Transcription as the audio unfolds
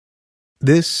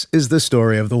This is the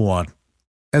story of the one.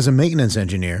 As a maintenance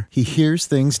engineer, he hears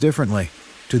things differently.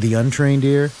 To the untrained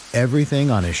ear,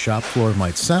 everything on his shop floor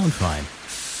might sound fine,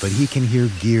 but he can hear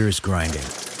gears grinding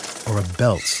or a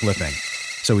belt slipping.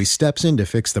 So he steps in to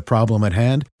fix the problem at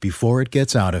hand before it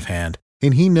gets out of hand.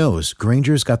 And he knows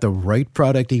Grainger's got the right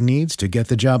product he needs to get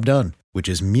the job done, which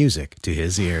is music to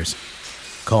his ears.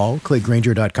 Call, click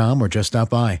Grainger.com, or just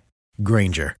stop by.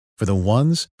 Grainger, for the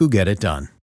ones who get it done.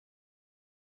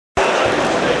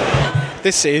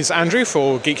 This is Andrew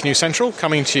for Geek News Central,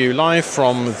 coming to you live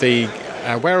from the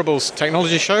Wearables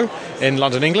Technology Show in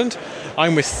London, England.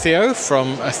 I'm with Theo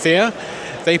from Athea.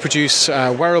 They produce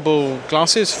wearable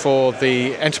glasses for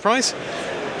the enterprise.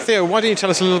 Theo, why don't you tell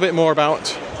us a little bit more about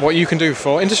what you can do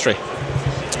for industry?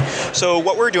 So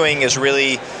what we're doing is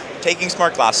really taking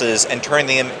smart glasses and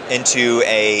turning them into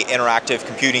a interactive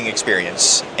computing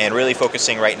experience, and really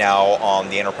focusing right now on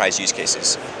the enterprise use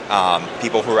cases.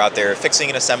 People who are out there fixing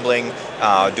and assembling,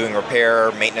 doing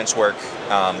repair, maintenance work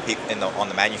on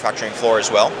the manufacturing floor as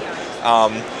well.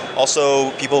 Also,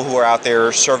 people who are out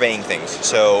there surveying things.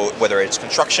 So whether it's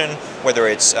construction, whether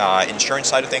it's insurance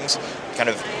side of things, kind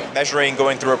of measuring,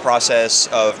 going through a process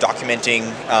of documenting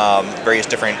various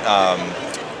different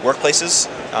workplaces,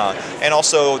 and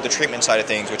also the treatment side of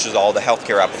things, which is all the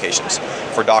healthcare applications.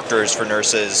 For doctors, for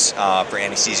nurses, for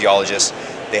anesthesiologists,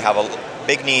 they have a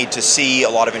big need to see a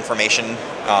lot of information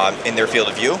in their field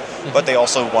of view, but they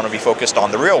also want to be focused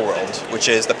on the real world, which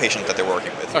is the patient that they're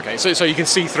working with. Okay, so you can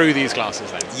see through these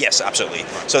glasses then? Yes, absolutely.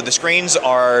 So the screens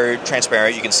are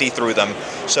transparent, you can see through them.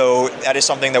 So that is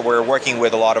something that we're working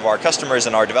with a lot of our customers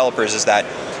and our developers, is that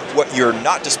what you're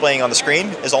not displaying on the screen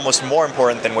is almost more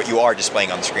important than what you are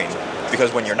displaying on the screen.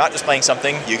 Because when you're not displaying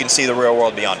something, you can see the real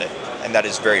world beyond it, and that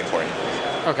is very important.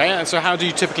 Okay, and so how do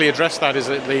you typically address that? Is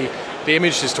it the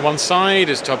image is to one side,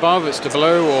 is to above, it's to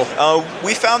below, or?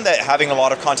 We found that having a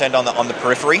lot of content on the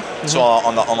periphery, so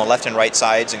on the left and right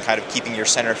sides, and kind of keeping your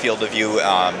center field of view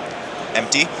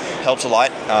empty, helps a lot.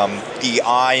 The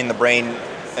eye and the brain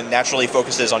naturally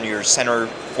focuses on your center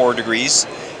 4 degrees,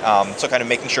 so kind of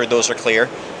making sure those are clear.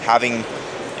 Having,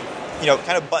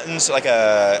 kind of buttons like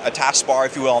a taskbar,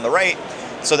 if you will, on the right,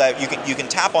 so that you can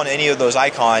tap on any of those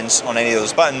icons, on any of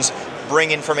those buttons,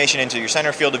 bring information into your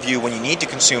center field of view when you need to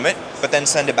consume it, but then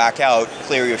send it back out,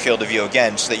 clear your field of view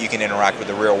again, so that you can interact with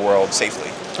the real world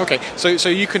safely. Okay, so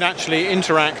you can actually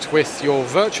interact with your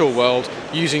virtual world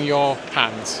using your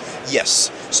hands?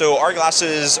 Yes. So our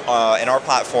glasses and our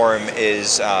platform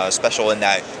is special in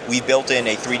that we built in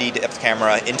a 3D depth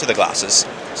camera into the glasses.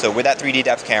 So with that 3D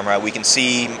depth camera, we can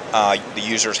see the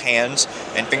user's hands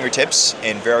and fingertips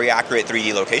in very accurate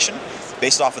 3D location.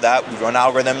 Based off of that, we run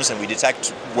algorithms and we detect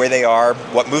where they are,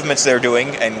 what movements they're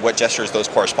doing, and what gestures those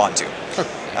correspond to.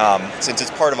 Since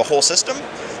it's part of a whole system,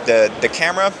 the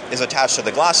camera is attached to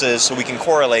the glasses, so we can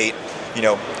correlate,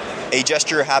 a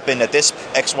gesture happened at this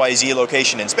XYZ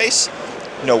location in space.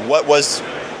 What was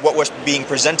being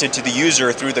presented to the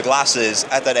user through the glasses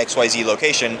at that XYZ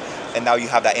location, and now you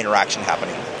have that interaction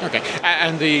happening. Okay,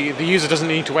 and the user doesn't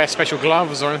need to wear special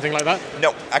gloves or anything like that?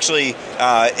 No, actually,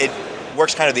 it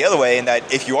works kind of the other way, in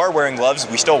that if you are wearing gloves,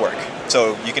 we still work.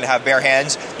 So you can have bare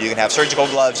hands, you can have surgical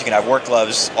gloves, you can have work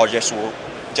gloves, all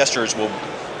gestures will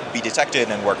be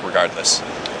detected and work regardless.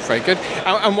 Very good.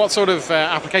 And what sort of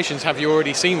applications have you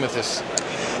already seen with this?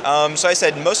 So I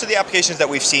said most of the applications that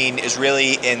we've seen is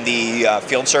really in the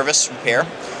field service repair.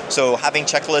 So having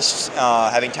checklists,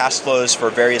 having task flows for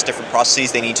various different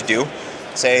processes they need to do.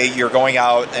 Say you're going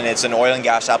out and it's an oil and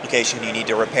gas application, you need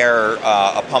to repair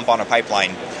a pump on a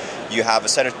pipeline. You have a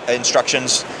set of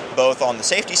instructions both on the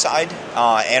safety side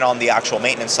and on the actual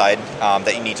maintenance side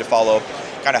that you need to follow.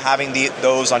 Kind of having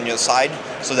those on your side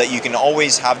so that you can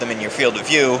always have them in your field of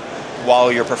view while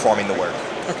you're performing the work.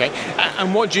 Okay,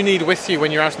 and what do you need with you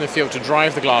when you're out in the field to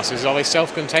drive the glasses? Are they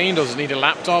self-contained, or does it need a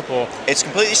laptop? Or It's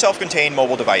completely self-contained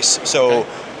mobile device. So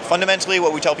fundamentally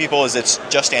what we tell people is it's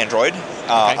just Android.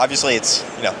 Obviously it's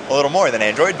a little more than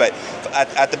Android, but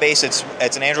at the base it's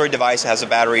an Android device. It has a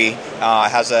battery,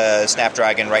 has a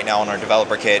Snapdragon right now on our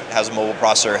developer kit, has a mobile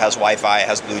processor, has Wi-Fi,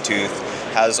 has Bluetooth,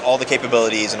 has all the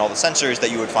capabilities and all the sensors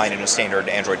that you would find in a standard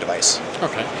Android device.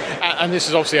 Okay, and this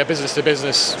is obviously a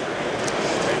business-to-business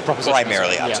proposition.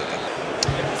 Primarily, absolutely.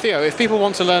 Theo, if people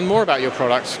want to learn more about your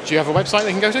product, do you have a website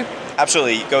they can go to?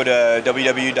 Absolutely. Go to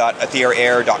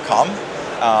www.atheaair.com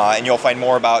and you'll find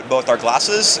more about both our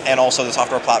glasses and also the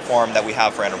software platform that we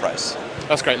have for enterprise.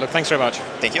 That's great. Look, thanks very much.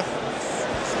 Thank you.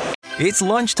 It's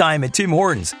lunchtime at Tim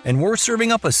Hortons, and we're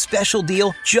serving up a special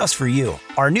deal just for you.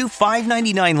 Our new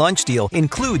 $5.99 lunch deal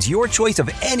includes your choice of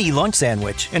any lunch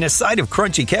sandwich and a side of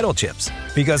crunchy kettle chips.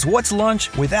 Because what's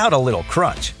lunch without a little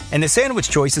crunch? And the sandwich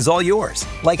choice is all yours,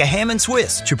 like a ham and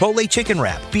Swiss, Chipotle chicken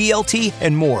wrap, BLT,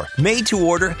 and more, made to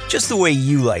order just the way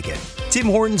you like it. Tim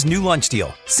Hortons' new lunch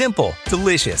deal. Simple,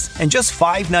 delicious, and just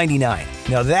 $5.99.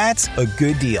 Now that's a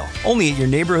good deal. Only at your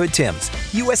neighborhood Tim's.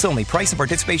 U.S. only. Price and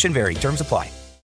participation vary. Terms apply.